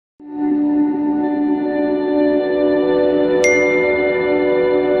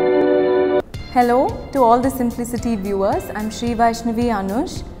Hello to all the Simplicity viewers. I'm Shrivyshnavi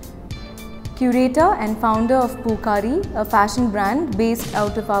Annush, curator and founder of Pookari, a fashion brand based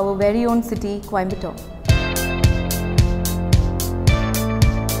out of our very own city, Coimbatore.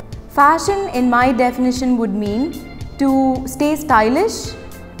 Fashion, in my definition, would mean to stay stylish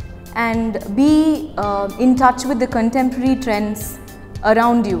and be in touch with the contemporary trends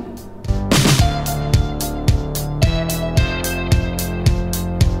around you.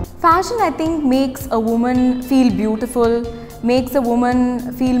 Fashion, I think, makes a woman feel beautiful, makes a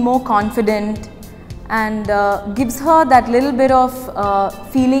woman feel more confident, and gives her that little bit of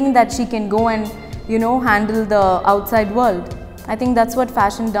feeling that she can go and, handle the outside world. I think that's what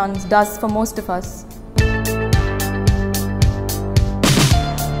fashion does for most of us.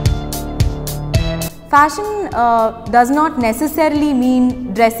 Fashion does not necessarily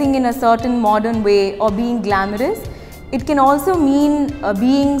mean dressing in a certain modern way or being glamorous. It can also mean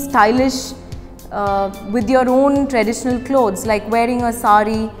being stylish with your own traditional clothes, like wearing a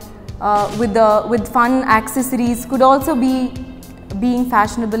sari with fun accessories could also be being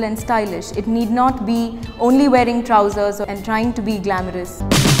fashionable and stylish. It need not be only wearing trousers and trying to be glamorous.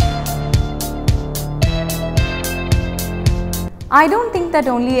 I don't think that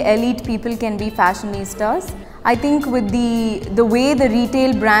only elite people can be fashionistas. I think with the way the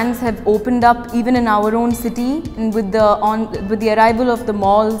retail brands have opened up even in our own city, and with the arrival of the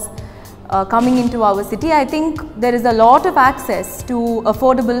malls coming into our city, I think there is a lot of access to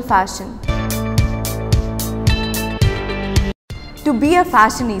affordable fashion. To be a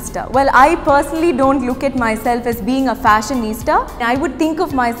fashionista, well, I personally don't look at myself as being a fashionista. I would think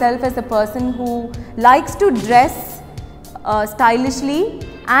of myself as a person who likes to dress stylishly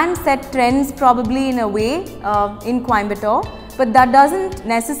and set trends probably in a way in Coimbatore, but that doesn't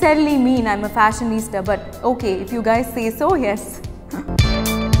necessarily mean I'm a fashionista, but okay, if you guys say so, yes.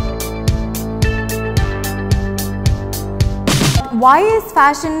 Why is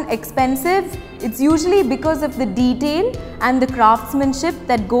fashion expensive? It's usually because of the detail and the craftsmanship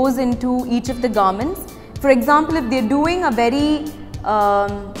that goes into each of the garments. For example, if they're doing a very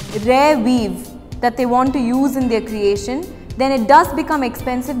rare weave that they want to use in their creation, then it does become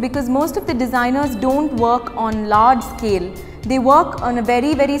expensive because most of the designers don't work on large scale. They work on a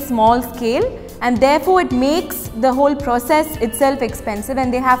very, very small scale, and therefore it makes the whole process itself expensive,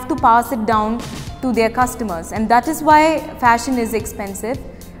 and they have to pass it down to their customers, and that is why fashion is expensive.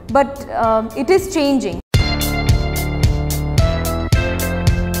 But it is changing.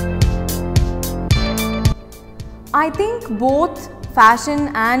 I think both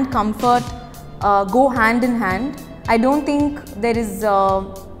fashion and comfort go hand in hand. I don't think there is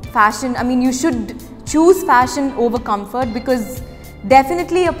fashion, I mean, you should choose fashion over comfort, because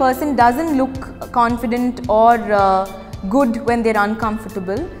definitely a person doesn't look confident or good when they're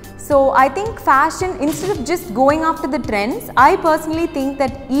uncomfortable. So I think fashion, instead of just going after the trends, I personally think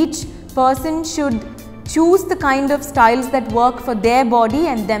that each person should choose the kind of styles that work for their body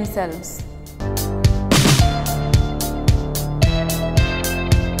and themselves.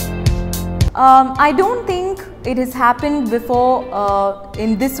 I don't think it has happened before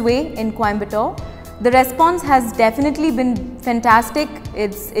in this way in Coimbatore. The response has definitely been fantastic.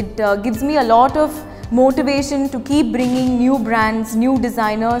 It gives me a lot of motivation to keep bringing new brands, new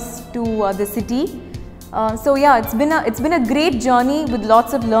designers to the city. So yeah, it's been a great journey with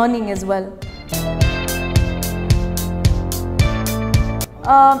lots of learning as well.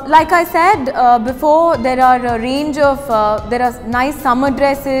 Like I said before, there are a range of, there are nice summer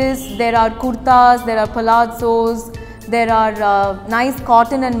dresses, there are kurtas, there are palazzos, there are nice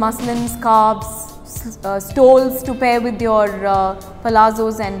cotton and muslin scarves, stoles to pair with your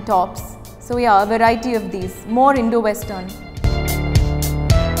palazzos and tops. So yeah, a variety of these, more Indo-Western.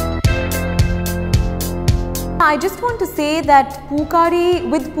 I just want to say that with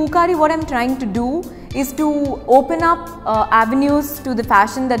Pookari, what I'm trying to do is to open up avenues to the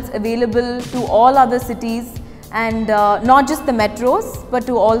fashion that's available to all other cities, and not just the metros, but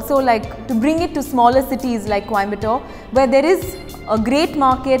to also to bring it to smaller cities like Coimbatore, where there is a great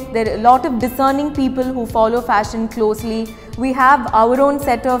market. There are a lot of discerning people who follow fashion closely. We have our own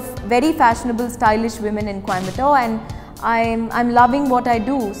set of very fashionable, stylish women in Coimbatore, and I'm loving what I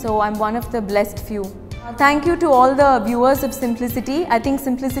do, so I'm one of the blessed few. Thank you to all the viewers of Simplicity. I think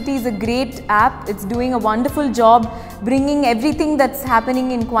Simplicity is a great app. It's doing a wonderful job bringing everything that's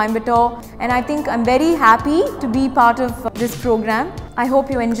happening in Coimbatore, and I think I'm very happy to be part of this program. I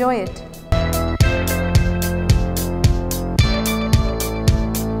hope you enjoy it.